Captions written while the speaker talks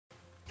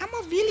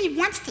Elmo really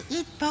wants to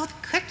eat both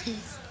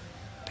cookies.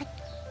 But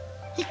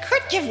he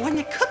could give one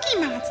to Cookie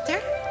Monster.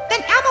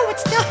 Then Elmo would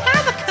still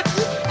have a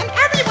cookie, and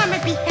everyone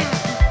would be happy.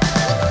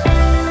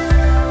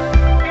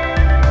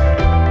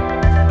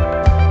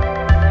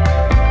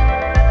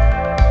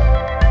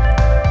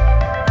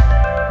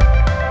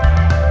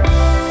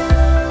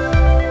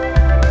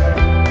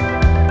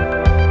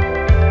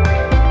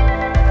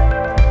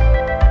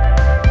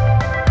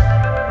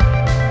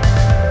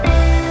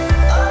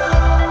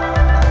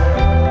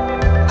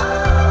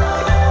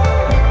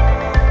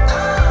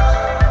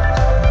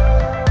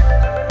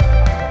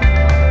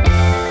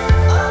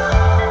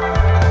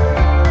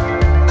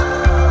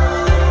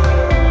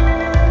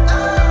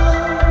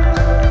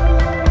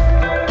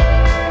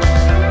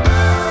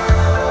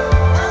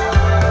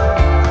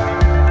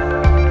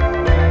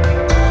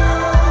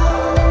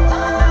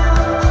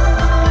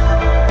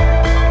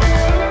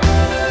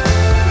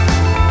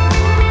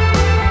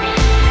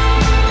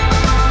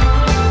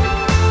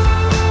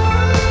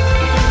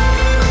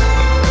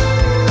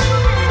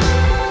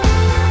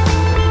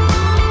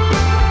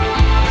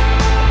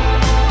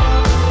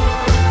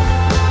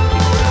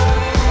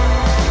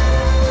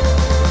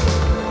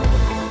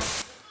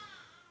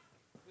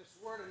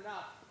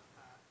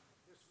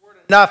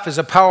 Enough is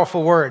a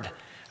powerful word.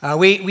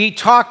 We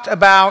talked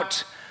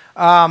about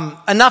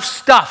enough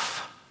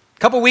stuff. A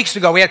couple weeks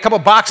ago, we had a couple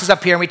boxes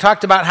up here, and we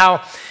talked about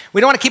how we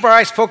don't want to keep our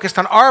eyes focused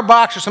on our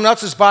box or someone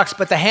else's box,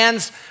 but the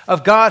hands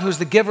of God, who's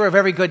the giver of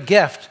every good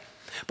gift.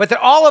 But that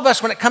all of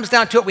us, when it comes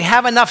down to it, we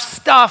have enough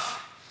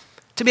stuff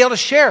to be able to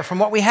share from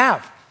what we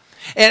have.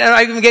 And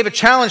I even gave a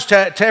challenge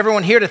to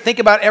everyone here to think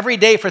about every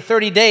day for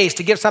 30 days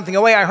to give something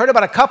away. I heard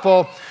about a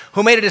couple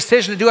who made a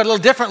decision to do it a little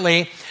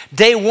differently.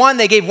 Day 1,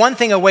 they gave 1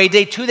 thing away.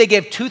 Day 2, they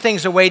gave 2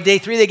 things away. Day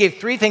 3, they gave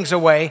 3 things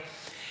away.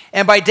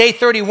 And by day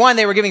 31,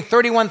 they were giving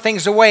 31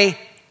 things away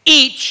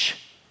each.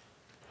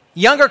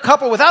 Younger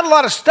couple without a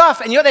lot of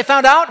stuff. And you know what they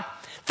found out?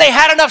 They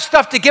had enough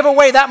stuff to give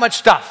away that much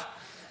stuff.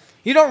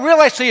 You don't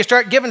realize till you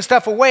start giving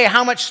stuff away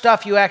how much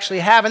stuff you actually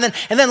have. And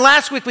then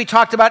last week we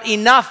talked about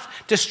enough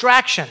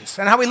distractions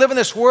and how we live in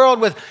this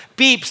world with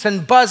beeps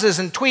and buzzes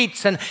and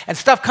tweets and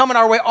stuff coming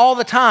our way all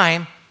the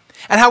time.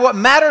 And how what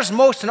matters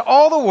most in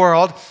all the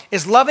world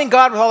is loving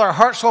God with all our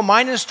heart, soul,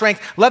 mind, and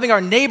strength, loving our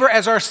neighbor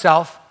as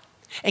ourself,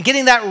 and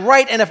getting that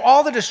right. And if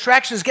all the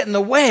distractions get in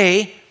the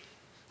way,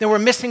 then we're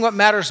missing what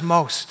matters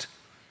most.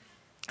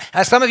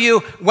 As some of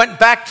you went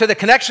back to the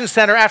Connection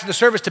Center after the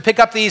service to pick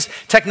up these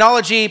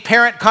technology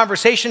parent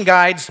conversation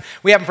guides.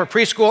 We have them for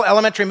preschool,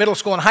 elementary, middle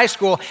school, and high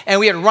school, and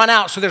we had run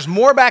out. So there's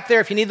more back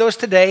there if you need those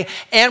today,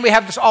 and we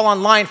have this all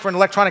online for an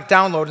electronic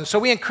download. And so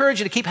we encourage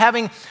you to keep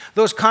having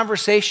those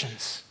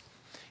conversations.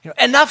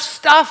 Enough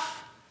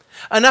stuff,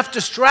 enough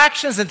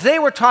distractions, and today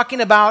we're talking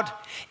about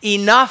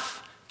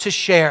enough to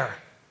share.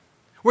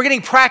 We're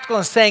getting practical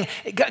and saying,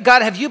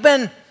 God, have you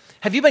been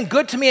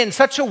good to me in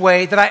such a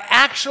way that I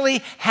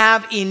actually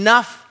have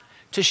enough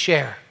to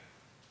share?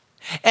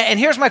 And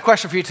here's my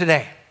question for you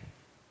today.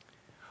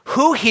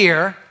 Who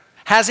here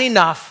has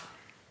enough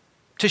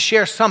to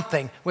share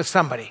something with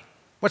somebody?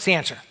 What's the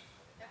answer?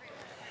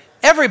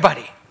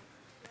 Everybody.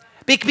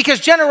 Because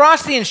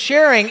generosity and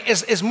sharing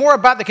is more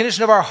about the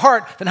condition of our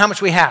heart than how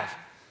much we have.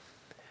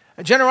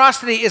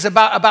 Generosity is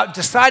about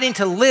deciding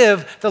to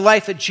live the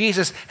life that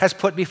Jesus has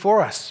put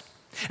before us.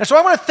 And so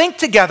I want to think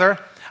together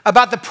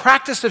about the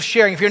practice of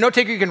sharing. If you're a note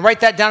taker, you can write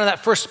that down in that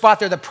first spot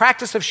there, the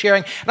practice of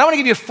sharing. And I want to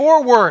give you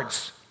 4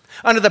 words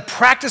under the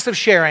practice of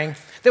sharing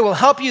that will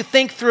help you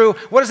think through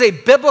what is a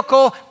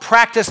biblical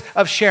practice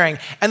of sharing.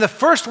 And the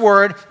first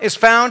word is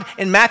found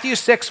in Matthew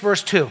 6,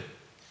 verse 2.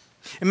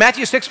 In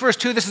Matthew 6, verse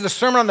 2, this is the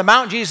Sermon on the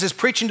Mount. Jesus is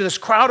preaching to this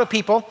crowd of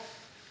people.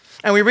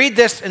 And we read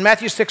this in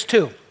Matthew 6,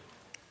 2.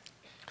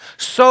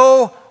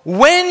 So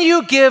when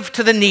you give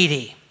to the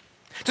needy,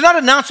 do not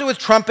announce it with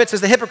trumpets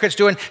as the hypocrites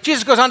do. And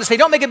Jesus goes on to say,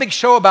 don't make a big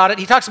show about it.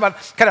 He talks about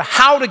kind of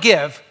how to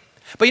give.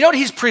 But you know what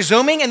he's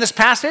presuming in this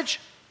passage?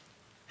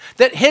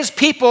 That his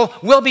people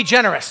will be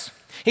generous.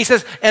 He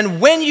says, and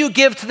when you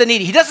give to the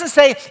needy. He doesn't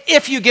say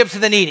if you give to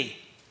the needy.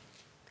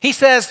 He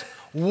says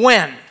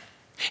when.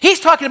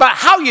 He's talking about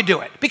how you do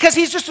it, because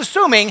he's just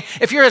assuming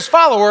if you're his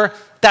follower,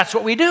 that's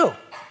what we do.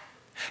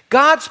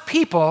 God's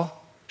people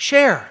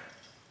share.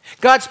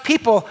 God's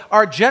people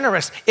are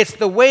generous. It's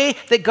the way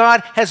that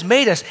God has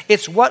made us.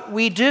 It's what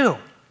we do.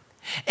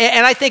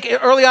 And I think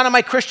early on in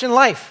my Christian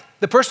life,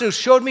 the person who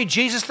showed me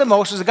Jesus the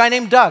most was a guy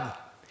named Doug.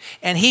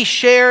 And he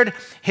shared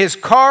his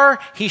car,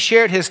 he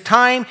shared his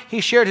time,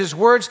 he shared his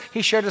words,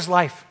 he shared his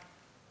life.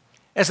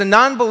 As a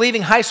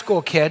non-believing high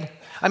school kid,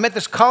 I met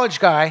this college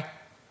guy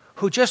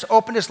who just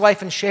opened his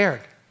life and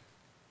shared.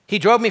 He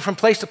drove me from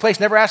place to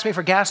place, never asked me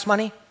for gas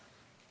money,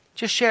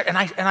 just shared. And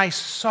I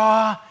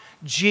saw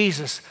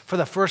Jesus for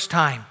the first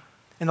time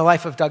in the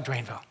life of Doug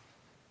Drainville.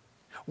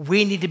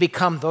 We need to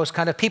become those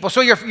kind of people.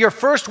 So your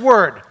first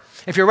word,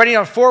 if you're writing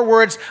down 4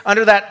 words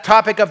under that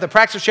topic of the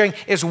practice of sharing,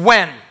 is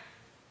when.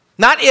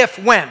 Not if,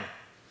 when.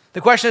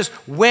 The question is,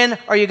 when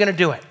are you going to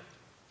do it?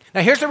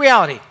 Now here's the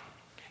reality.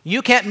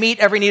 You can't meet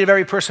every need of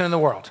every person in the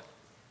world.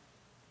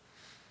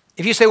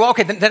 If you say, well,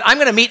 okay, then I'm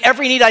going to meet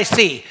every need I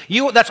see,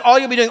 that's all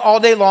you'll be doing all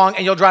day long,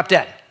 and you'll drop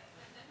dead.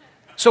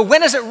 So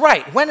when is it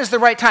right? When is the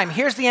right time?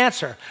 Here's the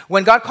answer.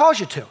 When God calls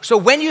you to. So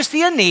when you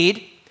see a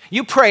need,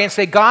 you pray and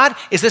say, God,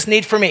 is this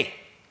need for me?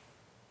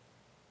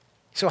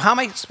 So how am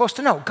I supposed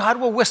to know? God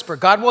will whisper.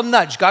 God will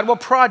nudge. God will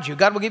prod you.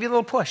 God will give you a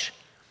little push.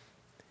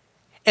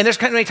 And there's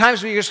kind of many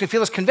times where you're just going to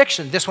feel this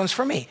conviction. This one's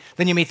for me.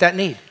 Then you meet that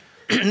need.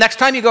 Next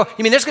time you go,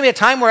 you mean there's going to be a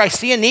time where I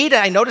see a need,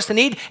 and I notice the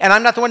need, and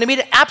I'm not the one to meet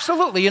it?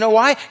 Absolutely. You know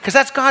why? Because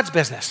that's God's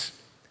business.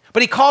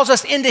 But he calls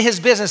us into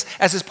his business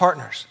as his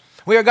partners.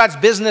 We are God's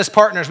business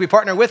partners. We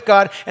partner with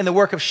God in the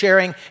work of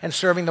sharing and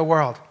serving the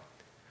world.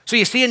 So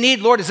you see a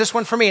need, Lord, is this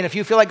one for me? And if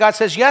you feel like God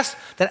says yes,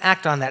 then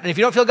act on that. And if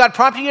you don't feel God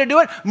prompting you to do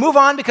it, move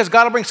on, because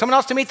God will bring someone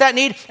else to meet that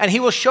need, and he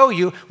will show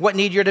you what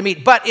need you're to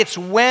meet. But it's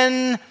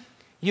when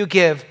you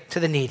give to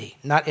the needy,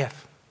 not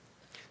if.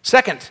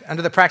 Second,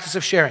 under the practice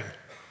of sharing,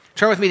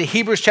 turn with me to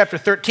Hebrews chapter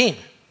 13.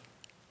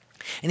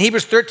 In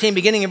Hebrews 13,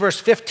 beginning in verse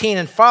 15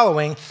 and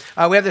following,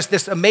 we have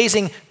this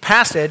amazing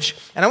passage.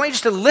 And I want you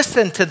just to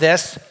listen to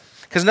this,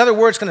 because another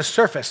word's going to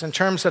surface in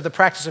terms of the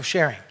practice of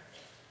sharing.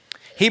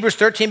 Hebrews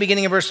 13,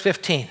 beginning in verse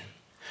 15.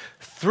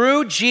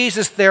 Through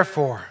Jesus,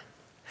 therefore,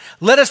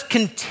 let us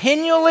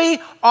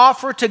continually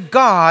offer to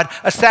God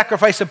a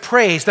sacrifice of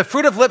praise, the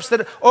fruit of lips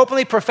that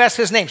openly profess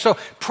his name. So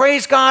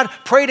praise God,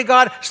 pray to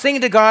God, sing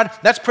to God.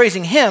 That's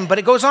praising him. But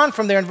it goes on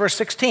from there in verse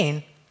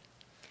 16.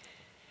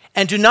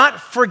 And do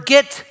not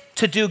forget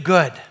to do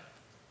good.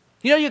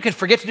 You know you can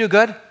forget to do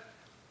good?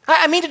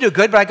 I mean to do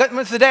good, but I got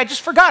through the day, I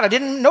just forgot. I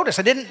didn't notice.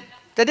 I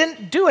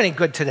didn't do any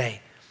good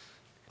today.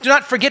 Do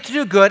not forget to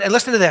do good, and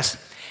listen to this,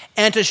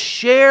 and to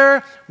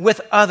share with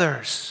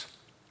others.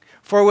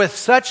 For with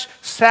such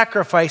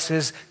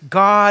sacrifices,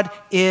 God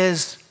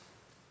is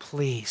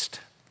pleased.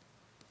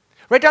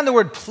 Write down the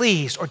word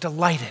pleased or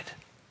delighted.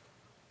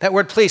 That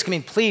word pleased can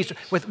mean pleased.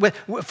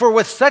 For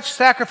with such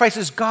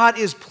sacrifices, God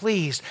is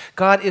pleased.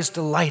 God is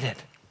delighted.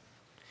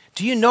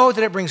 Do you know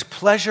that it brings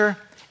pleasure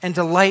and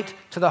delight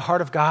to the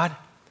heart of God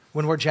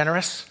when we're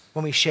generous,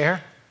 when we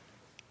share?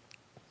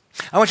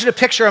 I want you to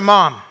picture a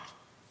mom.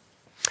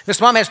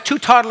 This mom has 2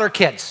 toddler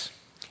kids,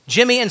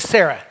 Jimmy and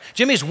Sarah.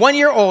 Jimmy's 1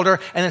 year older,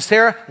 and then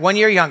Sarah 1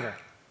 year younger.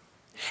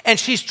 And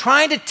she's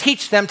trying to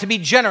teach them to be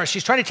generous.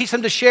 She's trying to teach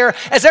them to share,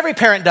 as every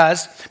parent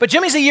does. But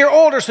Jimmy's a year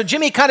older, so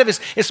Jimmy kind of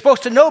is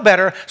supposed to know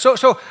better. So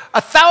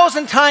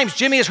 1,000 times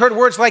Jimmy has heard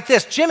words like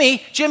this. Jimmy,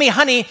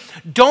 honey,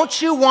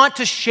 don't you want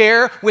to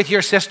share with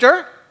your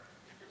sister?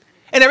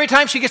 And every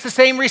time she gets the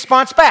same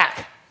response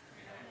back.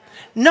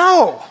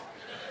 No,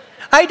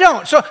 I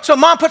don't. So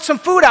mom puts some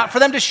food out for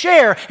them to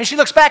share, and she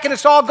looks back and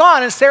it's all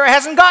gone, and Sarah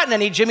hasn't gotten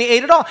any. Jimmy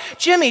ate it all.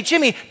 Jimmy,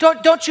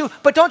 don't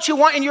you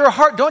want in your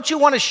heart, don't you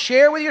want to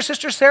share with your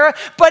sister Sarah?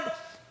 But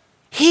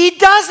he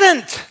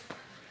doesn't.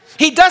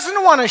 He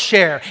doesn't want to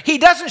share. He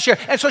doesn't share.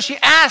 And so she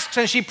asks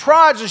and she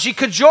prods and she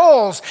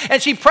cajoles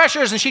and she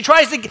pressures and she's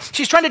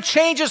trying to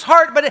change his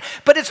heart,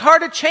 but it's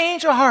hard to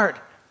change a heart.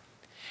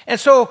 And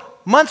so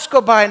months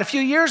go by and a few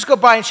years go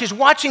by, and she's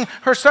watching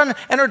her son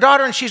and her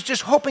daughter, and she's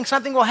just hoping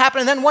something will happen.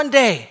 And then one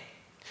day,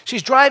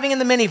 she's driving in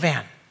the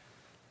minivan,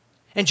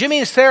 and Jimmy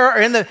and Sarah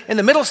are in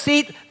the middle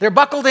seat. They're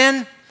buckled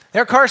in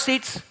their car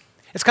seats.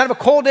 It's kind of a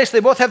cold day, so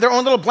they both have their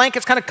own little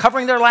blankets kind of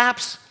covering their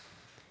laps.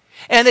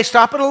 And they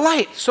stop at a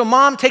light. So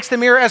mom takes the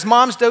mirror, as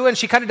moms do, and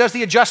she kind of does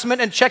the adjustment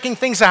and checking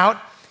things out.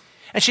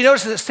 And she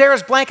notices that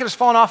Sarah's blanket has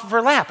fallen off of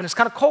her lap, and it's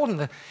kind of cold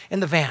in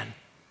the van.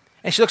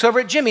 And she looks over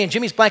at Jimmy, and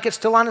Jimmy's blanket's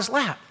still on his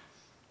lap.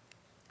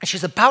 And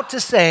she's about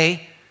to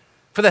say,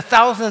 for the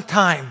 1,000th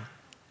time,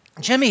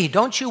 Jimmy,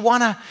 don't you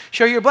want to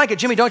share your blanket?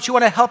 Jimmy, don't you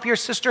want to help your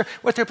sister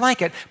with her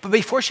blanket? But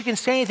before she can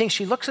say anything,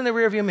 she looks in the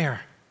rearview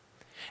mirror,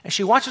 and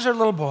she watches her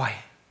little boy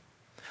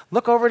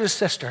look over at his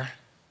sister,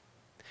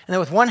 and then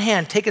with one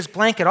hand take his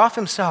blanket off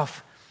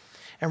himself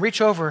and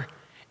reach over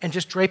and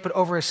just drape it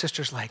over his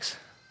sister's legs.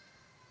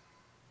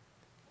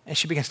 And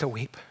she begins to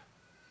weep.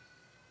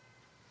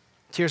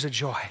 Tears of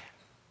joy.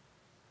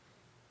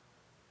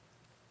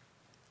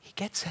 He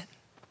gets it.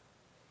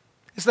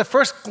 It's the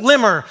first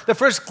glimmer, the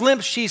first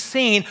glimpse she's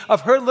seen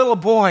of her little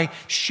boy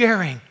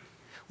sharing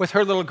with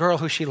her little girl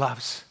who she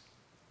loves.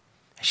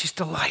 And she's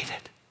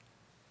delighted.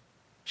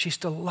 She's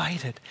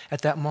delighted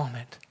at that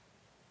moment.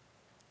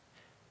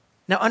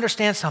 Now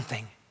understand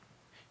something.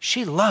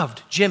 She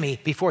loved Jimmy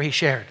before he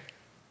shared.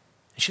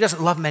 And she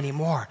doesn't love him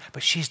anymore,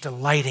 but she's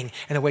delighting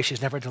in a way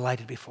she's never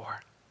delighted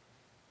before.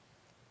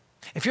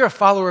 If you're a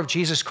follower of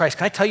Jesus Christ,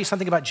 can I tell you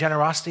something about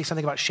generosity,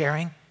 something about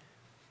sharing?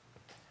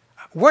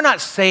 We're not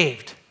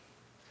saved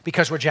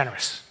because we're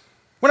generous.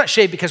 We're not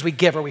saved because we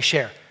give or we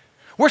share.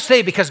 We're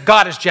saved because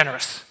God is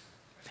generous.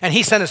 And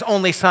he sent his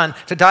only son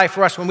to die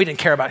for us when we didn't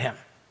care about him.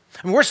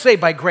 I mean, we're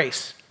saved by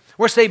grace.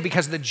 We're saved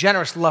because of the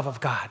generous love of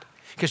God.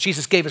 Because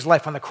Jesus gave his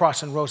life on the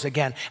cross and rose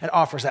again and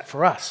offers that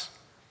for us.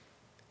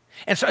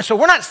 And so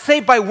we're not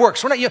saved by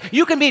works.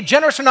 You can be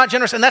generous or not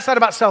generous, and that's not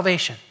about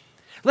salvation.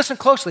 Listen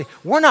closely.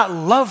 We're not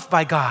loved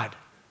by God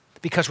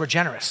because we're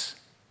generous.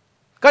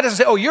 God doesn't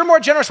say, oh, you're more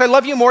generous, I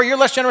love you more. You're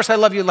less generous, I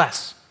love you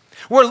less.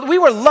 We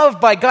were loved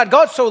by God.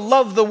 God so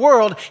loved the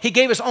world, he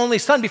gave his only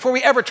son before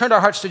we ever turned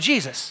our hearts to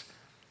Jesus.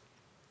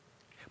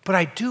 But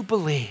I do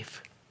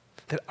believe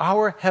that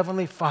our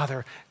Heavenly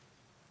Father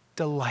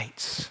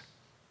delights,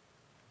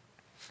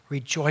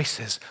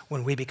 rejoices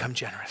when we become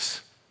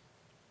generous,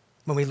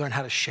 when we learn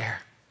how to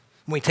share,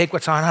 when we take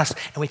what's on us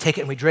and we take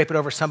it and we drape it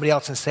over somebody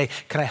else and say,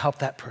 can I help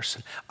that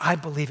person? I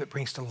believe it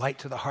brings delight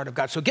to the heart of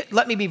God. So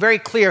let me be very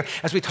clear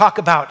as we talk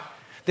about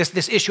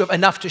this issue of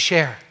enough to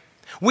share.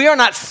 We are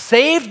not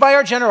saved by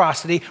our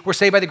generosity. We're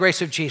saved by the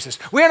grace of Jesus.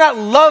 We are not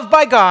loved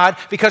by God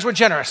because we're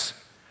generous.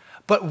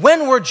 But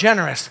when we're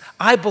generous,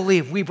 I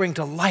believe we bring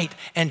delight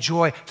and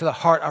joy to the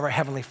heart of our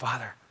Heavenly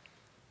Father.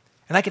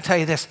 And I can tell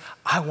you this,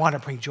 I want to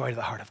bring joy to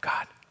the heart of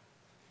God.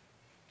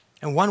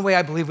 And one way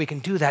I believe we can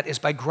do that is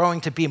by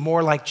growing to be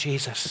more like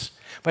Jesus,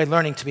 by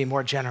learning to be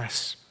more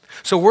generous.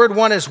 So word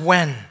 1 is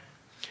when.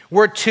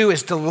 Word 2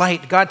 is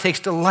delight. God takes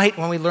delight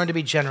when we learn to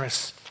be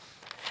generous.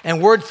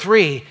 And word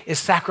 3 is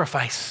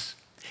sacrifice.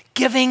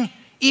 Giving,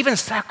 even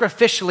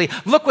sacrificially.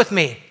 Look with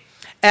me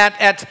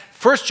at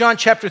 1 John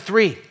chapter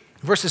 3,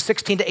 verses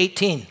 16 to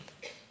 18.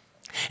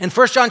 In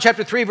 1 John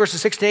chapter 3,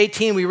 verses 6 to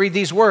 18, we read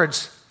these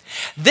words.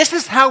 This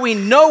is how we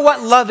know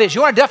what love is.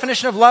 You want a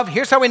definition of love?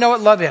 Here's how we know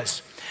what love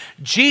is.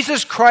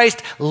 Jesus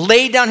Christ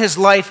laid down his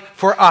life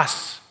for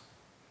us.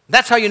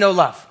 That's how you know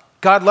love.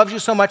 God loves you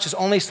so much, his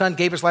only son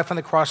gave his life on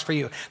the cross for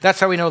you. That's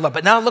how we know love.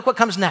 But now look what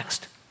comes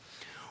next.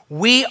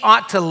 We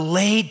ought to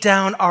lay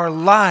down our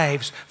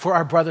lives for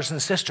our brothers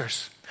and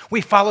sisters. We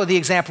follow the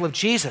example of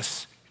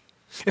Jesus.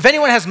 If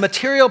anyone has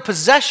material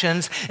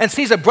possessions and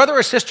sees a brother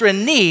or sister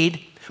in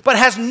need, but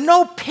has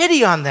no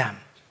pity on them,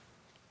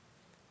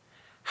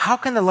 how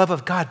can the love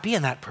of God be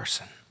in that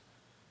person?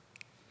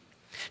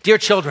 Dear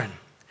children,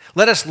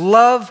 let us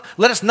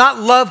not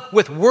love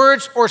with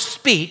words or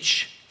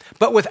speech,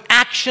 but with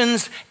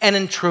actions and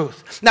in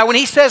truth. Now, when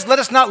he says, let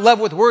us not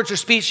love with words or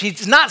speech,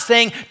 he's not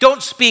saying,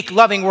 don't speak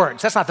loving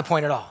words. That's not the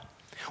point at all.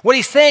 What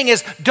he's saying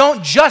is,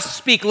 don't just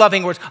speak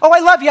loving words. Oh, I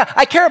love you.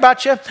 I care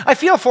about you. I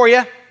feel for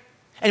you.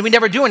 And we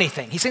never do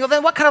anything. He's saying, well,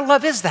 then what kind of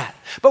love is that?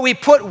 But we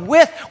put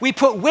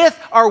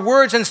with our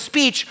words and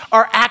speech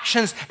our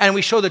actions, and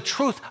we show the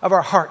truth of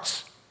our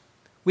hearts.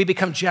 We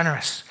become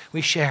generous.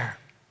 We share.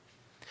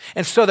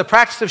 And so the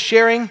practice of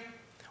sharing,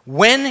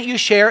 when you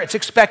share, it's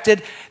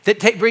expected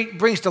that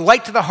brings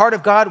delight to the heart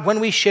of God when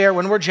we share,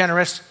 when we're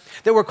generous,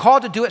 that we're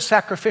called to do it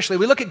sacrificially.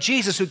 We look at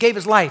Jesus who gave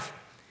his life,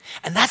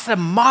 and that's a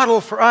model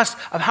for us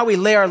of how we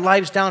lay our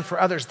lives down for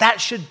others.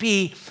 That should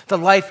be the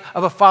life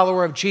of a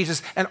follower of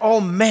Jesus. And oh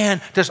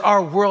man, does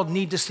our world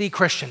need to see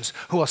Christians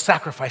who will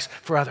sacrifice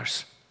for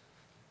others.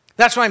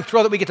 That's why I'm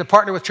thrilled that we get to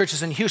partner with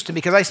churches in Houston,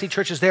 because I see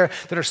churches there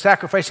that are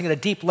sacrificing at a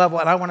deep level,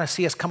 and I want to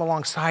see us come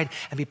alongside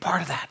and be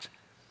part of that.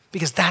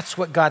 Because that's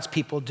what God's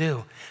people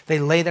do. They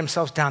lay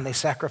themselves down. They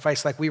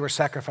sacrifice like we were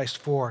sacrificed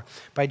for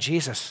by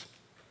Jesus.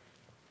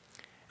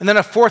 And then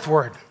a fourth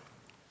word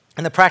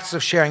in the practice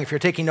of sharing, if you're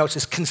taking notes,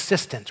 is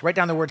consistent. Write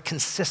down the word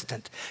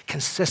consistent.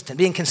 Consistent.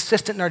 Being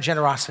consistent in our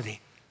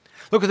generosity.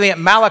 Look with me at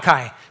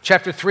Malachi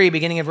chapter 3,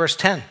 beginning in verse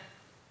 10.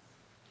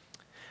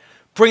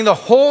 Bring the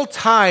whole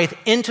tithe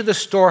into the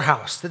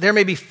storehouse, that there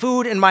may be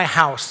food in my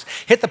house.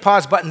 Hit the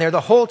pause button there.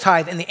 The whole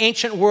tithe. In the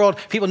ancient world,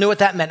 people knew what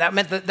that meant.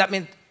 That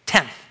meant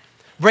tenth.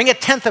 Bring a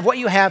tenth of what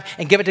you have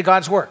and give it to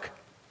God's work.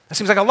 That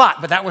seems like a lot,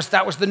 but that was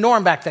the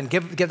norm back then.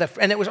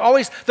 And it was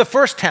always the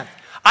first tenth.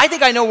 I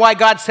think I know why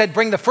God said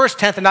bring the first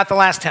tenth and not the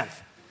last tenth.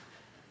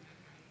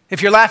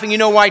 If you're laughing, you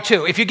know why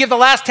too. If you give the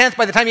last tenth,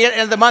 by the time you get to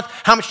the end of the month,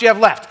 how much do you have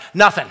left?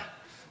 Nothing.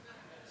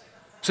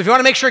 So if you want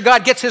to make sure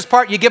God gets his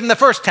part, you give him the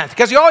first tenth.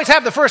 Because you always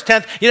have the first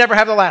tenth, you never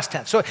have the last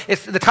tenth. So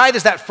the tithe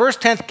is that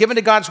first tenth given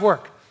to God's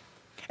work.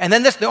 And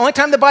then the only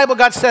time in the Bible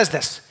God says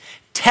this,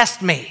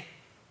 test me.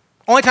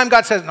 Only time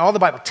God says in all the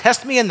Bible,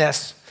 test me in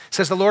this,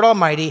 says the Lord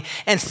Almighty,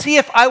 and see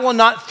if I will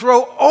not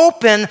throw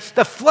open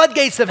the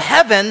floodgates of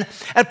heaven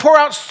and pour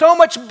out so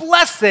much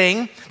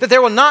blessing that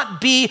there will not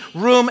be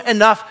room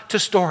enough to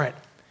store it.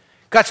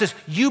 God says,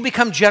 you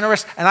become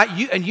generous,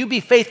 and you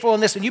be faithful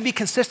in this, and you be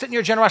consistent in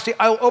your generosity.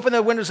 I will open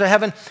the windows of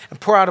heaven and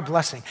pour out a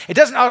blessing. It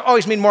doesn't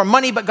always mean more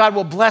money, but God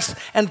will bless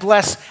and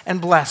bless and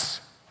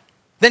bless.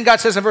 Then God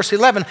says in verse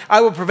 11,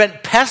 I will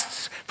prevent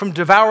pests from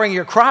devouring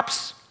your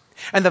crops,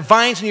 and the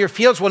vines in your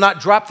fields will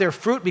not drop their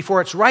fruit before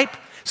it's ripe,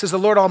 says the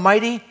Lord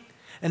Almighty.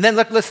 And then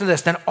listen to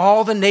this. Then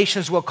all the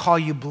nations will call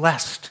you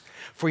blessed,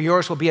 for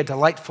yours will be a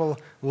delightful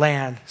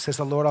land, says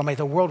the Lord Almighty.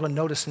 The world will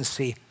notice and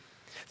see.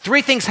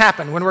 Three things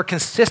happen when we're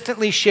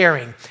consistently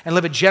sharing and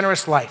live a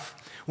generous life.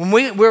 When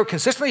we're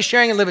consistently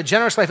sharing and live a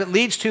generous life, it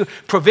leads to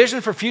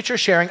provision for future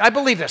sharing. I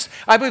believe this.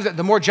 I believe that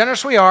the more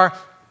generous we are,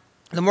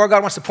 the more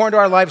God wants to pour into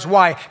our lives.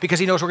 Why? Because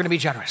he knows we're going to be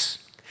generous.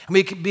 And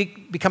we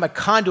become a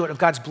conduit of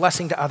God's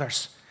blessing to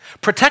others.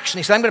 Protection.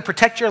 He said, I'm going to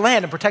protect your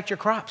land and protect your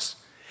crops.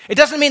 It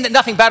doesn't mean that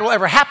nothing bad will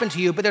ever happen to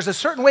you, but there's a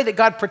certain way that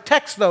God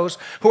protects those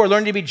who are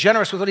learning to be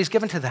generous with what he's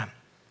given to them.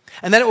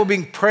 And then it will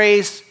bring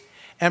praise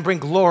and bring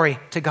glory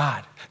to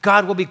God.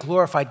 God will be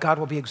glorified. God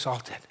will be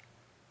exalted.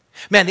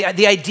 Man,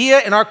 the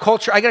idea in our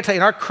culture, I got to tell you,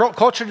 in our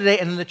culture today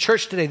and in the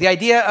church today, the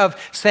idea of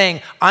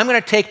saying, I'm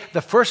going to take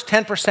the first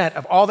 10%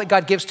 of all that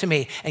God gives to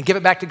me and give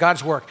it back to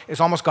God's work is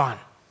almost gone.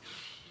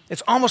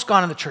 It's almost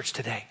gone in the church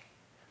today.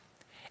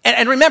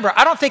 And remember,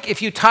 I don't think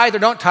if you tithe or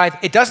don't tithe,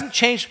 it doesn't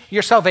change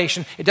your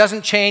salvation. It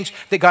doesn't change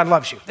that God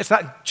loves you.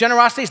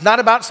 Generosity is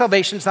not about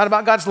salvation. It's not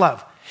about God's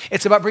love.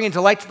 It's about bringing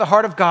delight to the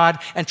heart of God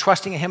and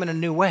trusting in him in a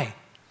new way.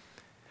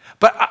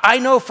 But I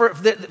know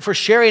for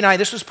Sherry and I,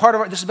 this has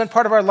been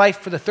part of our life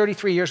for the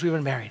 33 years we've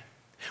been married.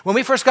 When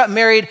we first got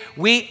married,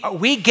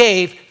 we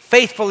gave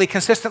faithfully,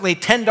 consistently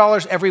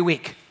 $10 every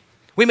week.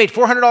 We made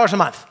 $400 a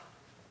month.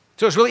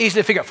 So it was really easy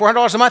to figure out.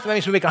 $400 a month, that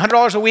means we make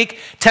 $100 a week,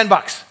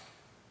 $10.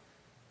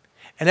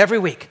 And every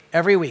week,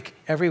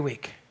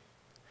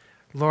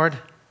 Lord,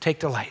 take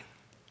delight.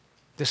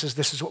 This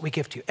is what we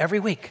give to you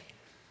every week.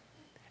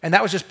 And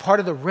that was just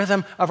part of the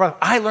rhythm of our life.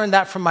 I learned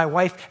that from my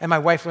wife, and my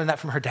wife learned that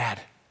from her dad.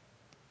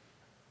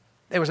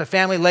 It was a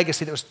family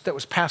legacy that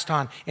was passed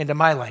on into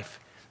my life.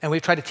 And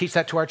we've tried to teach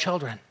that to our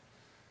children.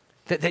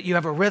 That you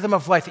have a rhythm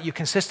of life that you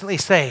consistently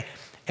say,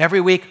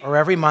 every week or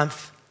every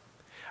month,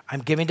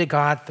 I'm giving to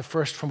God the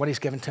first from what he's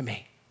given to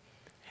me.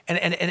 And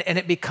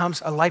it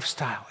becomes a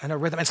lifestyle and a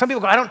rhythm. And some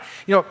people go,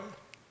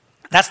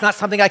 that's not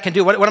something I can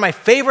do. One of my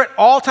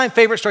all-time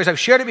favorite stories, I've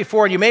shared it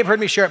before, and you may have heard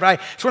me share it,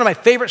 but it's one of my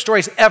favorite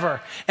stories ever.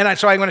 And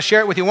so I'm going to share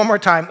it with you one more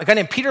time. A guy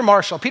named Peter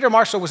Marshall. Peter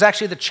Marshall was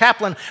actually the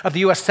chaplain of the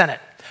U.S. Senate.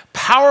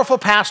 Powerful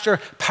pastor,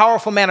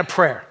 powerful man of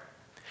prayer.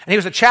 And he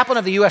was the chaplain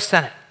of the U.S.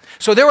 Senate.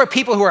 So there were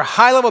people who were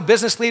high-level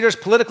business leaders,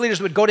 political leaders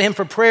who would go to him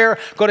for prayer,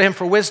 go to him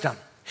for wisdom.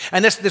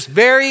 And this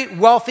very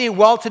wealthy,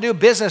 well-to-do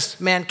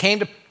businessman came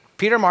to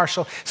Peter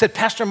Marshall, said,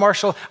 Pastor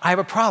Marshall, I have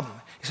a problem.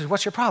 He says,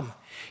 what's your problem?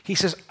 He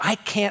says, I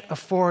can't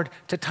afford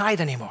to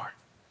tithe anymore.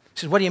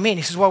 He says, what do you mean?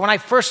 He says, well, when I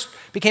first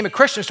became a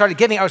Christian and started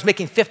giving, I was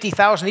making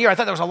 $50,000 a year. I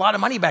thought that was a lot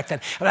of money back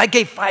then. But I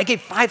gave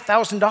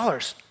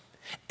 $5,000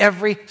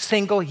 every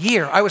single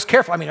year. I was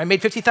careful. I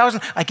made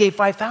 $50,000. I gave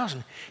 $5,000.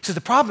 He says,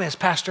 the problem is,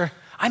 Pastor,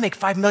 I make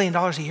 $5 million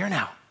a year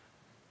now.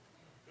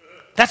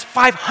 That's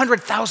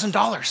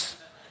 $500,000.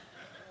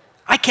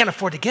 I can't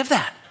afford to give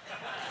that.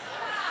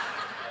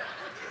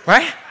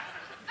 Right?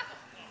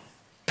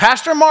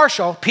 Pastor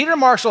Marshall, Peter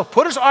Marshall,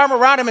 put his arm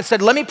around him and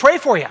said, let me pray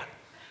for you.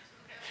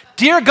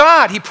 Dear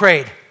God, he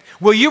prayed,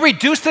 will you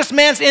reduce this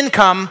man's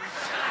income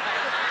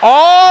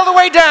all the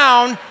way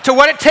down to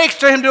what it takes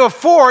for him to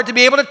afford to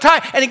be able to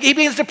tithe? And he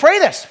begins to pray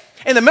this.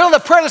 In the middle of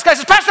the prayer, this guy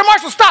says, Pastor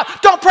Marshall,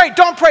 stop, don't pray.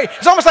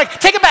 It's almost like,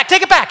 take it back,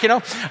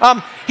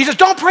 He says,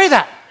 don't pray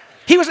that.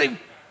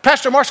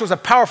 Pastor Marshall was a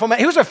powerful man.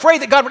 He was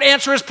afraid that God would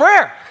answer his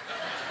prayer.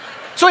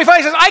 So he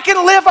finally says, I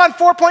can live on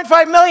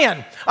 $4.5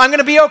 million. I'm going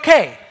to be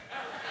okay.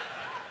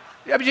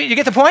 You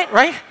get the point,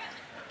 right?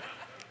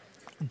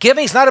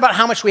 Giving is not about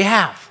how much we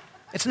have.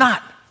 It's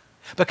not.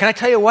 But can I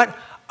tell you what?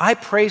 I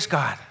praise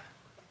God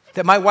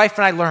that my wife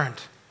and I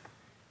learned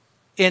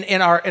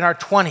in our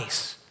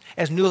 20s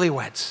as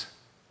newlyweds.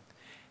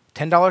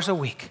 $10 a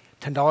week,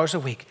 $10 a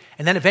week.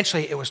 And then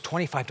eventually it was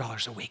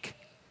 $25 a week.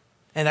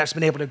 And that's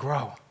been able to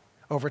grow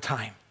over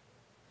time.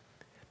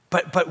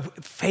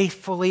 But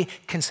faithfully,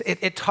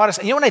 it taught us.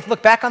 And you know, when I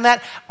look back on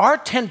that, our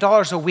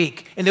 $10 a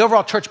week in the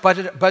overall church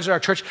budget of our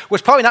church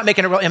was probably not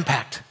making a real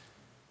impact.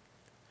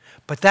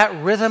 But that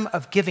rhythm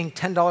of giving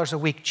 $10 a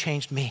week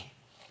changed me.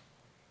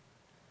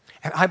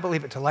 And I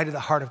believe it delighted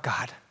the heart of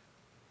God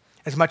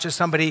as much as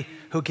somebody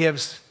who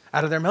gives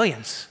out of their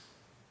millions.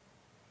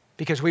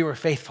 Because we were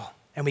faithful,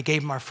 and we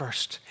gave him our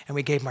first, and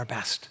we gave him our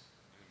best.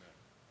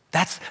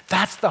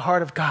 That's the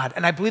heart of God.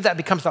 And I believe that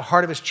becomes the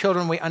heart of his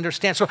children when we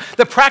understand. So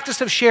the practice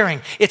of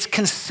sharing, it's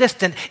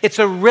consistent, it's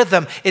a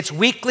rhythm, it's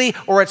weekly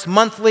or it's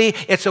monthly.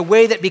 It's a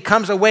way that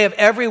becomes a way of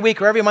every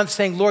week or every month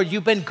saying, Lord,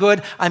 you've been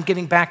good, I'm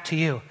giving back to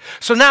you.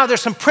 So now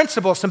there's some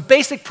principles, some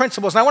basic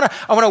principles. And I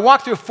want to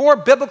walk through 4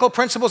 biblical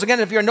principles. Again,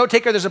 if you're a note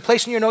taker, there's a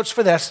place in your notes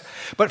for this.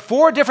 But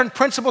 4 different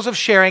principles of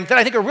sharing that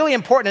I think are really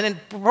important and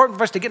important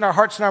for us to get in our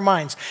hearts and our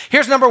minds.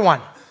 Here's number 1.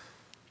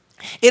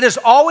 It is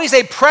always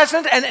a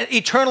present and an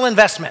eternal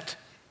investment.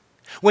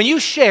 When you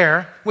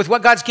share with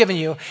what God's given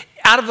you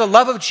out of the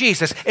love of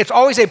Jesus, it's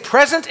always a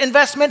present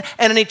investment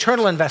and an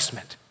eternal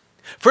investment.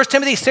 1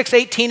 Timothy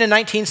 6:18 and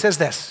 19 says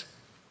this,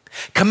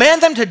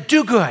 command them to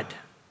do good,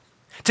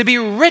 to be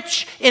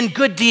rich in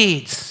good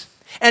deeds,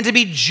 and to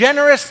be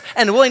generous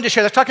and willing to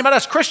share. That's talking about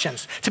us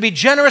Christians, to be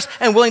generous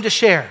and willing to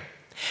share.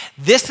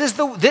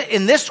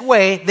 In this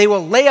way, they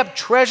will lay up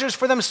treasures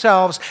for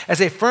themselves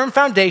as a firm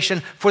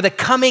foundation for the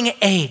coming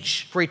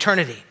age, for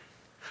eternity,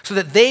 so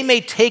that they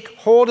may take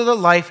hold of the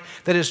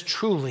life that is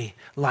truly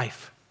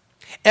life.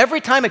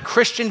 Every time a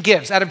Christian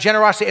gives out of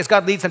generosity as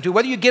God leads them to,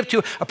 whether you give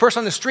to a person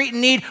on the street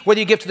in need, whether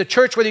you give to the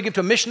church, whether you give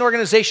to a mission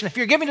organization, if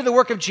you're giving to the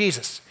work of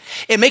Jesus,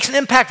 it makes an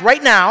impact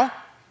right now,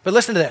 but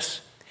listen to this,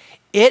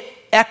 it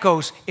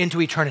echoes into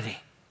eternity.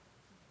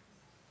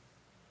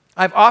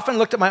 I've often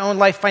looked at my own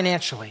life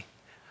financially.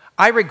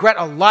 I regret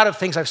a lot of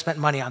things I've spent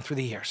money on through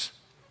the years.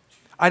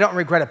 I don't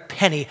regret a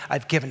penny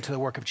I've given to the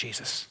work of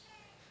Jesus.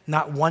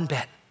 Not one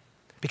bit.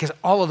 because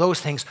all of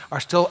those things are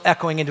still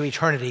echoing into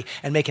eternity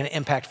and making an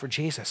impact for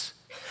Jesus.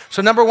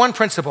 So number one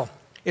principle,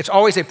 it's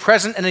always a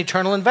present and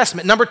eternal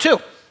investment. Number two,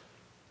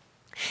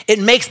 it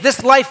makes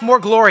this life more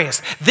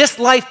glorious. This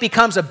life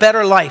becomes a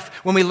better life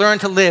when we learn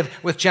to live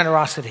with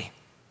generosity.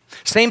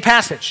 Same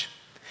passage.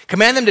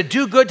 Command them to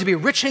do good, to be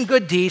rich in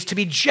good deeds, to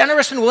be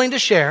generous and willing to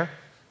share.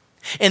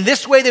 In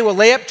this way, they will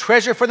lay up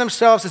treasure for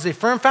themselves as a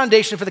firm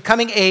foundation for the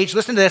coming age.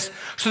 Listen to this,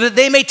 so that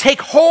they may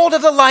take hold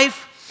of the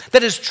life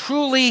that is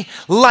truly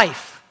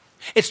life.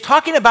 It's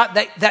talking about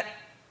that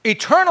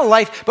eternal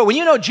life, but when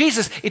you know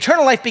Jesus,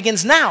 eternal life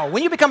begins now.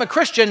 When you become a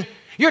Christian,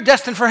 you're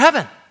destined for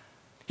heaven.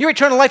 Your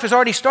eternal life has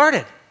already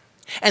started.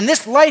 And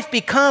this life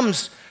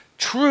becomes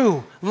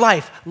true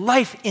life,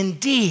 life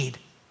indeed,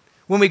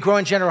 when we grow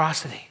in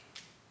generosity.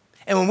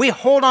 And when we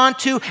hold on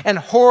to and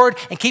hoard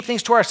and keep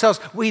things to ourselves,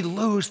 we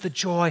lose the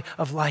joy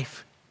of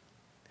life.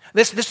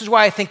 This is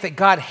why I think that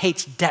God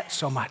hates debt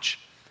so much.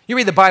 You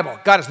read the Bible,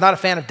 God is not a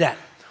fan of debt.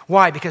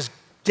 Why? Because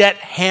debt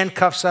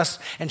handcuffs us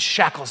and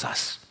shackles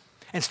us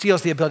and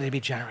steals the ability to be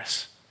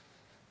generous.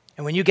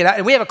 And when you get out,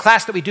 and we have a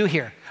class that we do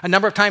here a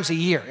number of times a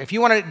year. If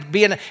you want to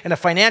be in a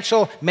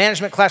financial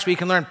management class where you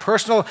can learn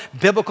personal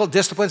biblical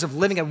disciplines of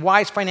living a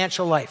wise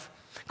financial life,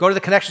 go to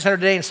the Connection Center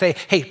today and say,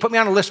 hey, put me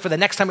on a list for the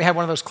next time we have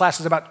one of those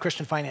classes about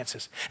Christian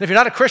finances. And if you're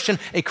not a Christian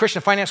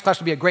finance class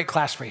would be a great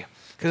class for you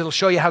because it'll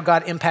show you how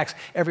God impacts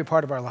every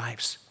part of our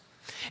lives.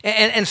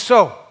 And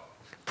so,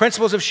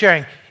 principles of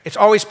sharing, it's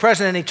always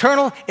present and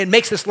eternal. It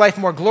makes this life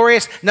more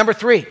glorious. Number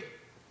three,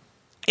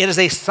 it is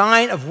a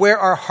sign of where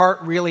our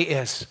heart really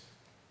is.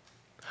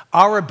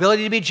 Our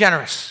ability to be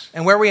generous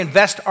and where we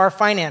invest our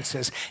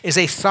finances is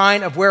a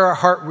sign of where our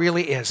heart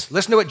really is.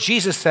 Listen to what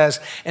Jesus says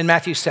in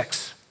Matthew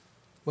 6.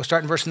 We'll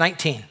start in verse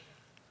 19.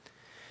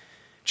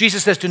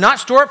 Jesus says, do not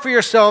store up for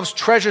yourselves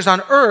treasures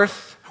on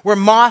earth where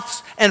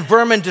moths and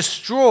vermin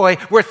destroy,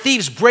 where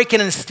thieves break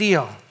in and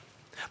steal.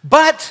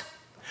 But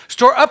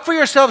store up for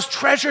yourselves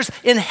treasures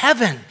in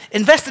heaven.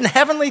 Invest in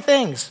heavenly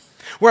things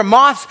where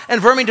moths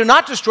and vermin do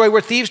not destroy,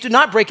 where thieves do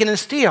not break in and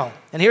steal.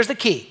 And here's the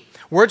key.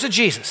 Words of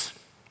Jesus.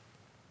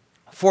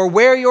 For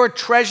where your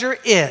treasure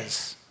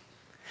is,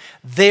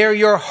 there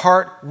your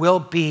heart will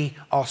be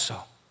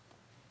also.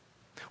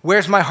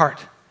 Where's my heart?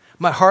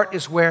 My heart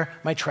is where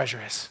my treasure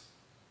is.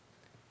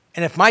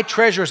 And if my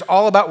treasure is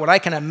all about what I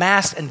can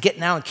amass and get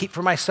now and keep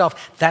for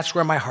myself, that's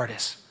where my heart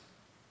is.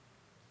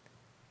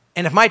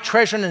 And if my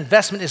treasure and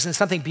investment is in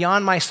something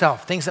beyond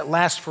myself, things that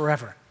last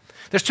forever.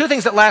 There's two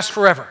things that last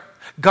forever,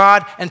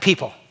 God and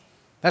people.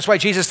 That's why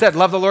Jesus said,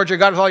 love the Lord your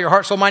God with all your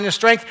heart, soul, mind, and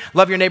strength.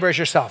 Love your neighbor as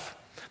yourself.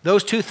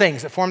 Those two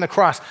things that form the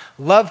cross,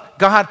 love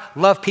God,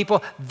 love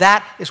people,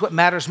 that is what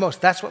matters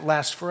most. That's what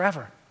lasts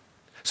forever.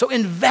 So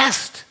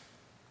invest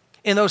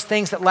in those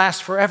things that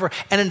last forever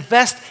and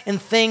invest in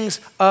things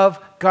of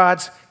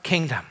God's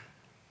kingdom.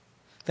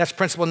 That's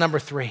principle number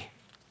 3.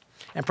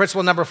 And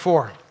principle number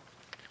 4,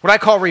 what I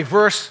call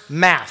reverse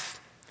math.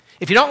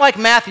 If you don't like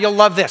math, you'll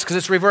love this because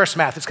it's reverse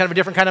math. It's kind of a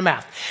different kind of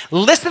math.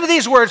 Listen to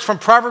these words from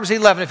Proverbs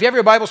 11. If you have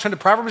your Bibles, turn to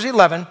Proverbs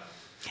 11.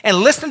 And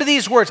listen to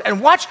these words and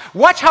watch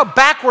how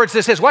backwards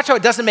this is. Watch how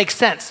it doesn't make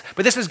sense.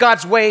 But this is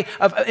God's way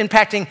of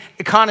impacting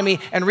economy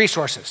and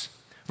resources.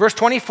 Verse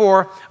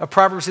 24 of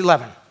Proverbs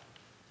 11.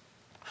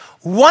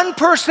 One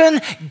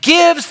person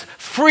gives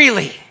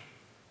freely,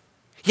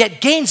 yet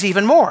gains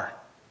even more.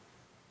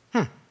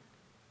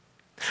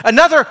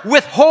 Another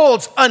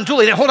withholds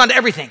unduly. They hold on to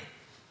everything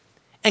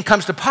and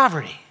comes to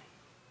poverty.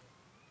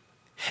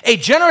 A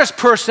generous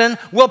person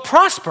will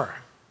prosper,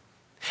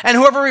 and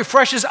whoever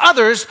refreshes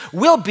others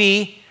will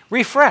be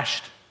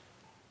refreshed.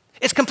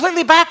 It's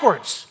completely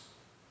backwards.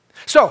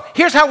 So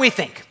here's how we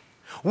think.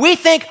 We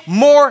think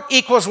more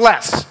equals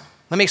less.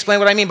 Let me explain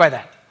what I mean by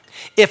that.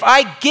 If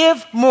I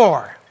give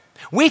more,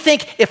 we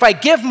think if I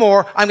give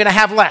more, I'm going to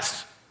have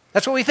less.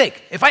 That's what we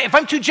think. If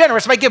I'm too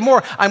generous, if I give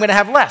more, I'm going to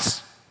have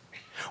less.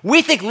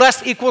 We think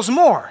less equals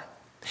more.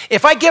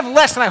 If I give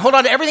less and I hold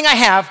on to everything I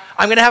have,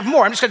 I'm going to have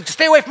more. I'm just going to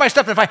stay away from my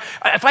stuff. And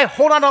if I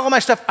hold on to all my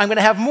stuff, I'm going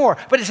to have more.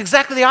 But it's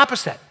exactly the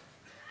opposite.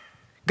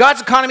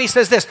 God's economy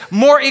says this,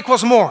 more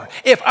equals more.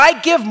 If I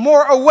give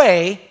more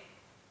away,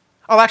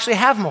 I'll actually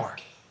have more.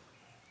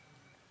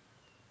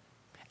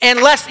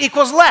 And less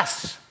equals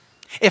less.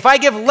 If I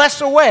give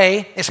less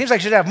away, it seems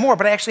like I should have more,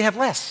 but I actually have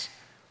less.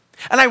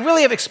 And I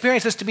really have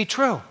experienced this to be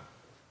true.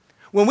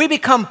 When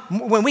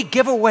we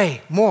give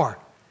away more,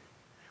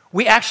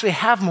 we actually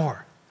have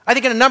more. I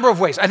think in a number of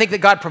ways. I think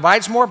that God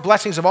provides more,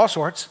 blessings of all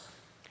sorts.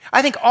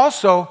 I think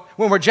also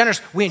when we're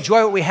generous, we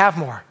enjoy what we have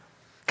more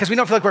because we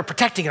don't feel like we're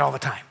protecting it all the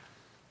time.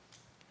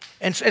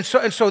 And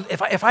so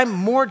if I'm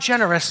more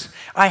generous,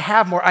 I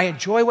have more. I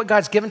enjoy what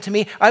God's given to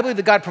me. I believe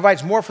that God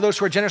provides more for those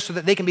who are generous so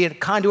that they can be a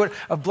conduit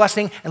of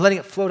blessing and letting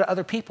it flow to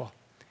other people.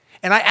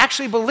 And I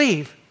actually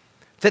believe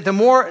that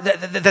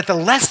the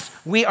less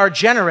we are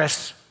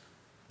generous,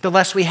 the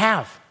less we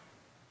have.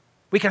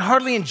 We can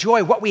hardly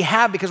enjoy what we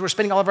have because we're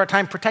spending all of our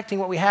time protecting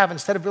what we have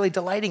instead of really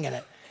delighting in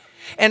it.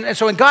 And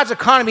so in God's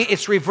economy,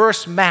 it's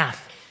reverse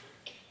math.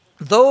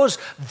 Those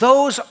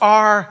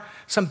are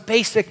some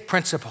basic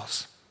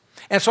principles.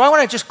 And so I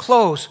want to just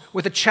close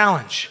with a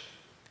challenge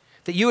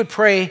that you would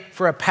pray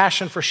for a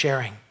passion for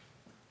sharing,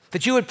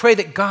 that you would pray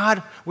that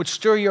God would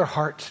stir your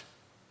heart.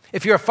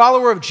 If you're a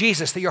follower of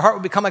Jesus, that your heart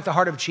would become like the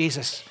heart of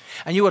Jesus,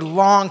 and you would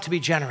long to be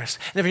generous.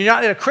 And if you're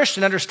not a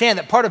Christian, understand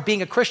that part of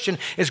being a Christian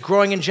is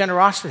growing in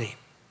generosity.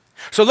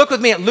 So look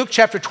with me at Luke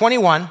chapter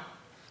 21,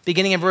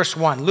 beginning in verse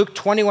 1. Luke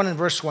 21 and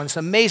verse 1. It's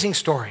an amazing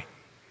story.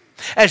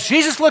 As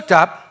Jesus looked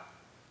up,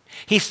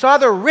 he saw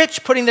the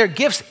rich putting their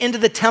gifts into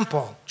the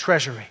temple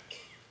treasury.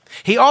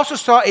 He also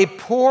saw a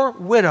poor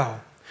widow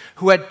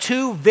who had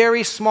 2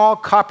 very small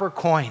copper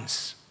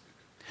coins.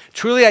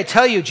 Truly, I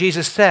tell you,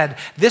 Jesus said,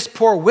 this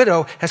poor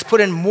widow has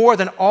put in more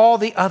than all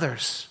the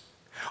others.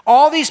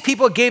 All these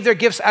people gave their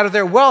gifts out of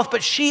their wealth,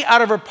 but she,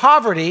 out of her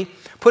poverty,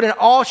 put in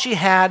all she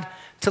had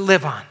to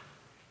live on.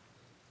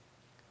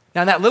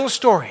 Now, in that little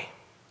story,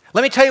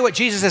 let me tell you what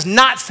Jesus is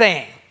not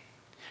saying.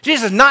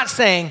 Jesus is not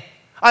saying,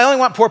 I only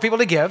want poor people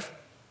to give.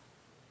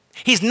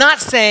 He's not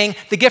saying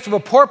the gift of a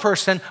poor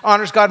person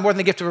honors God more than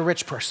the gift of a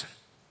rich person.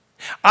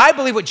 I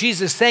believe what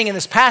Jesus is saying in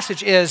this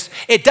passage is,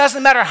 it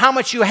doesn't matter how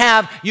much you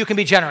have, you can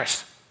be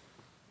generous.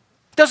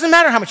 It doesn't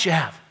matter how much you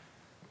have.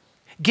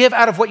 Give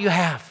out of what you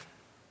have.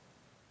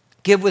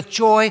 Give with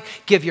joy,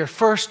 give your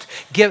first,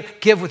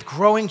 give with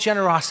growing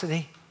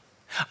generosity.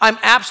 I'm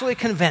absolutely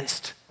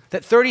convinced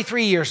that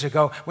 33 years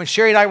ago, when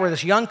Sherry and I were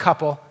this young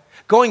couple,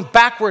 going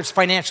backwards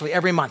financially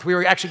every month, we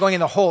were actually going in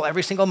the hole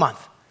every single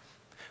month.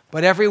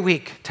 But every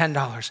week,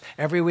 $10.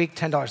 Every week,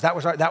 $10.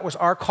 That was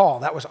our call.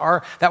 That was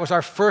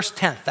our first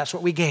tenth. That's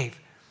what we gave.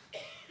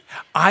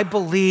 I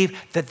believe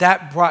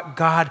that brought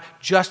God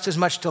just as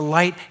much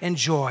delight and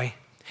joy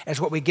as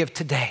what we give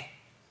today.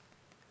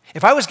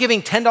 If I was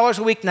giving $10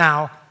 a week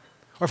now,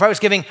 or if I was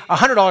giving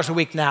 $100 a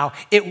week now,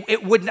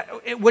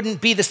 it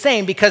wouldn't be the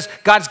same because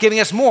God's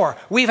giving us more.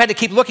 We've had to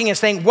keep looking and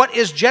saying, what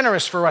is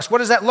generous for us? What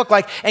does that look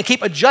like? And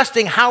keep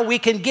adjusting how we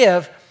can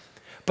give.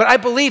 But I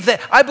believe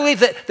that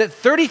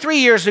 33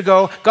 years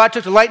ago, God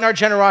took delight in our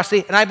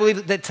generosity, and I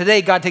believe that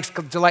today God takes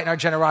delight in our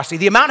generosity.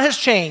 The amount has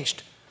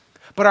changed,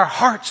 but our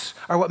hearts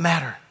are what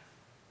matter.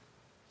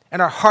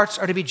 And our hearts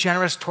are to be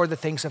generous toward the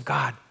things of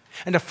God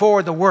and to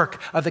forward the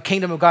work of the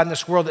kingdom of God in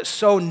this world that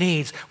so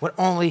needs what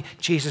only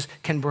Jesus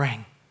can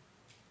bring.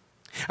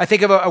 I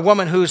think of a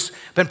woman who's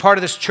been part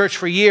of this church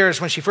for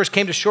years. When she first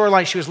came to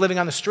Shoreline, she was living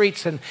on the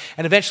streets, and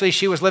eventually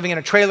she was living in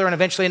a trailer, and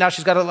eventually now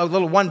she's got a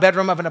little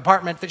 1-bedroom of an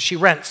apartment that she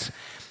rents.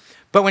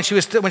 But when she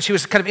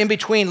was kind of in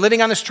between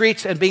living on the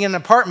streets and being in an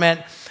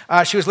apartment,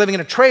 she was living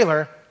in a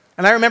trailer,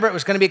 and I remember it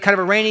was going to be kind of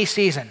a rainy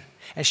season,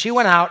 and she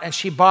went out and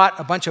she bought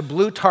a bunch of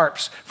blue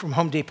tarps from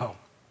Home Depot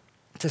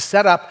to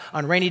set up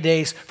on rainy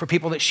days for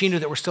people that she knew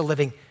that were still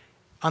living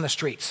on the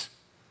streets.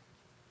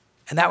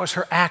 And that was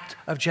her act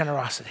of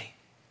generosity.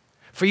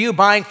 For you,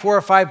 buying 4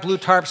 or 5 blue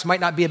tarps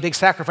might not be a big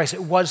sacrifice.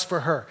 It was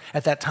for her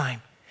at that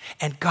time.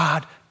 And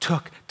God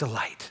took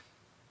delight.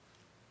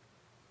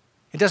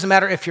 It doesn't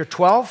matter if you're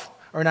 12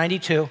 or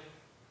 92.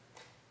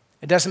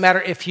 It doesn't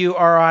matter if you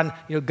are on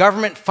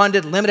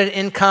government-funded limited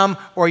income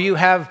or you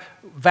have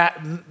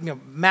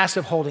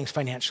massive holdings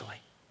financially.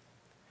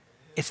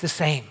 It's the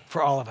same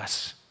for all of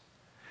us.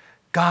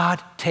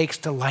 God takes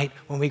delight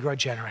when we grow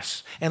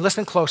generous. And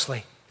listen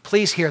closely.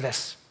 Please hear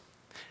this.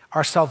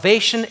 Our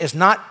salvation is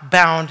not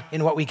bound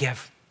in what we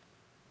give.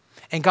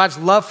 And God's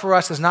love for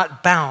us is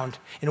not bound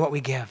in what we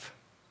give.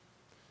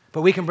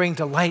 But we can bring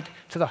delight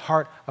to the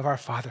heart of our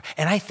Father.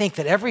 And I think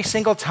that every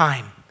single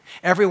time,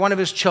 every one of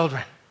his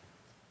children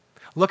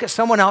look at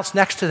someone else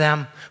next to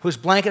them whose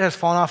blanket has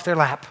fallen off their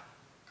lap,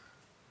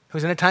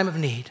 who's in a time of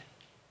need,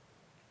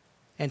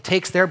 and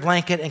takes their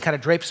blanket and kind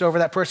of drapes over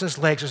that person's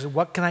legs and says,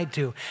 what can I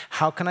do?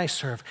 How can I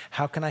serve?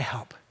 How can I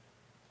help?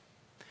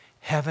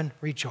 Heaven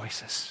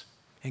rejoices.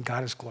 And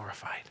God is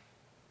glorified.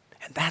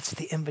 And that's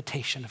the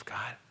invitation of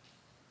God.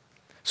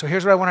 So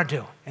here's what I want to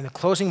do. In the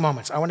closing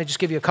moments, I want to just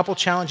give you a couple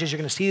challenges. You're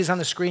going to see these on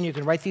the screen. You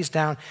can write these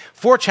down.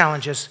 4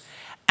 challenges.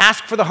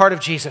 Ask for the heart of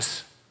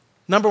Jesus.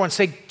 Number 1,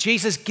 say,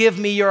 Jesus, give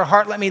me your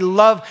heart. Let me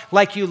love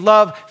like you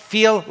love,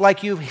 feel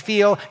like you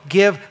feel,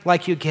 give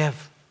like you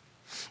give.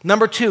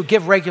 Number 2,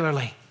 give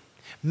regularly.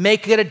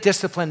 Make it a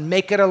discipline.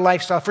 Make it a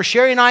lifestyle. For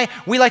Sherry and I,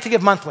 we like to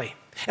give monthly.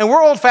 And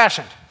we're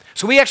old-fashioned.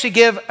 So we actually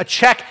give a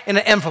check in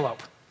an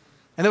envelope.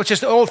 And which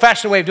is the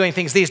old-fashioned way of doing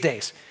things these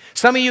days.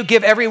 Some of you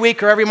give every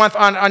week or every month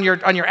on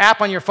your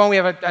app, on your phone. We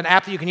have an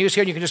app that you can use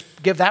here, and you can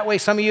just give that way.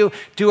 Some of you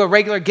do a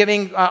regular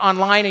giving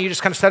online, and you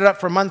just kind of set it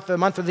up for a month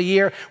of the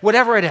year,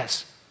 whatever it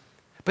is.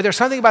 But there's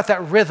something about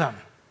that rhythm.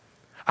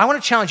 I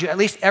want to challenge you at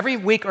least every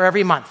week or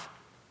every month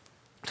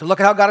to look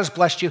at how God has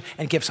blessed you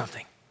and give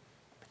something.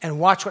 And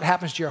watch what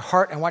happens to your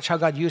heart and watch how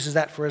God uses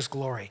that for his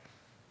glory.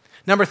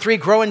 Number 3,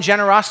 grow in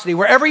generosity.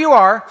 Wherever you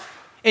are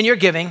in your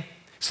giving,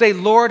 say,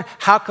 Lord,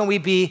 how can we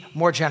be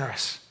more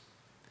generous?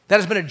 That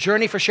has been a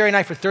journey for Sherry and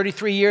I for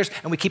 33 years,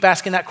 and we keep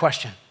asking that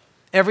question.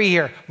 Every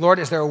year, Lord,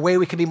 is there a way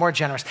we can be more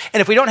generous? And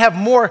if we don't have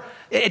more,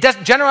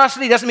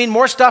 generosity doesn't mean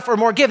more stuff or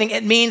more giving.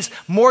 It means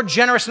more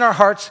generous in our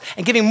hearts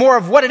and giving more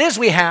of what it is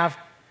we have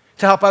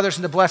to help others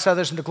and to bless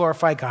others and to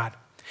glorify God.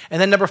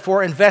 And then number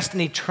 4, invest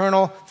in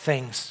eternal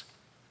things.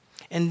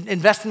 and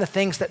invest in the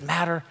things that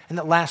matter and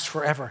that last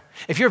forever.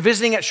 If you're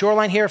visiting at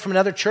Shoreline here from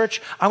another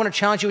church, I want to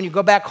challenge you when you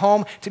go back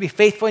home to be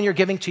faithful in your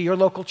giving to your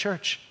local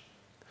church.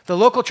 The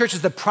local church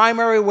is the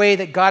primary way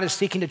that God is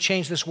seeking to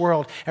change this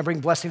world and bring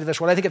blessing to this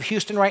world. I think of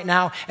Houston right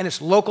now, and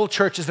it's local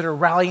churches that are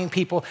rallying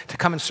people to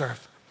come and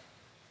serve.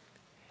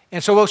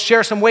 And so we'll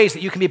share some ways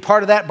that you can be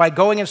part of that by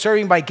going and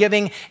serving, by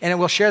giving, and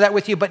we'll share that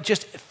with you. But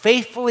just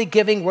faithfully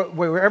giving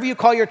wherever you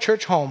call your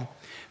church home,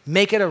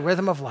 make it a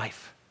rhythm of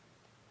life.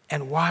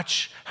 And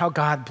watch how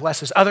God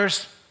blesses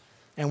others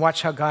and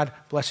watch how God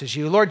blesses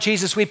you. Lord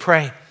Jesus, we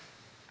pray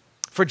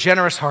for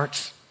generous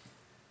hearts.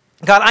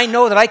 God, I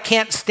know that I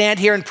can't stand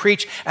here and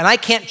preach and I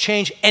can't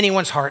change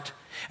anyone's heart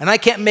and I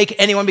can't make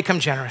anyone become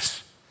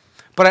generous.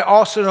 But I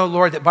also know,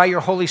 Lord, that by your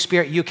Holy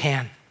Spirit you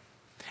can,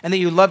 and that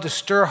you love to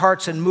stir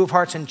hearts and move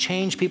hearts and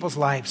change people's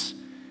lives.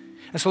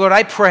 And so, Lord,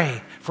 I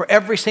pray for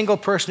every single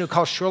person who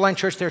calls Shoreline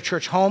Church their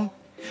church home,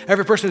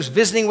 every person who's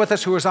visiting with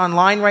us, who is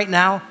online right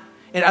now,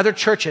 in other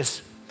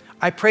churches.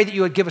 I pray that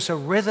you would give us a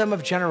rhythm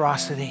of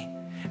generosity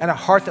and a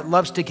heart that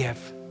loves to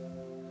give.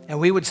 And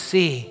we would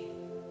see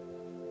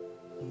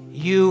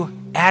you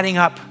adding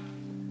up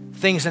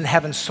things in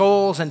heaven,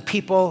 souls and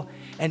people,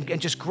 and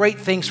just great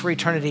things for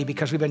eternity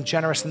because we've been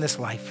generous in this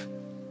life.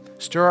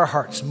 Stir our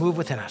hearts, move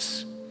within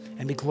us,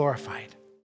 and be glorified.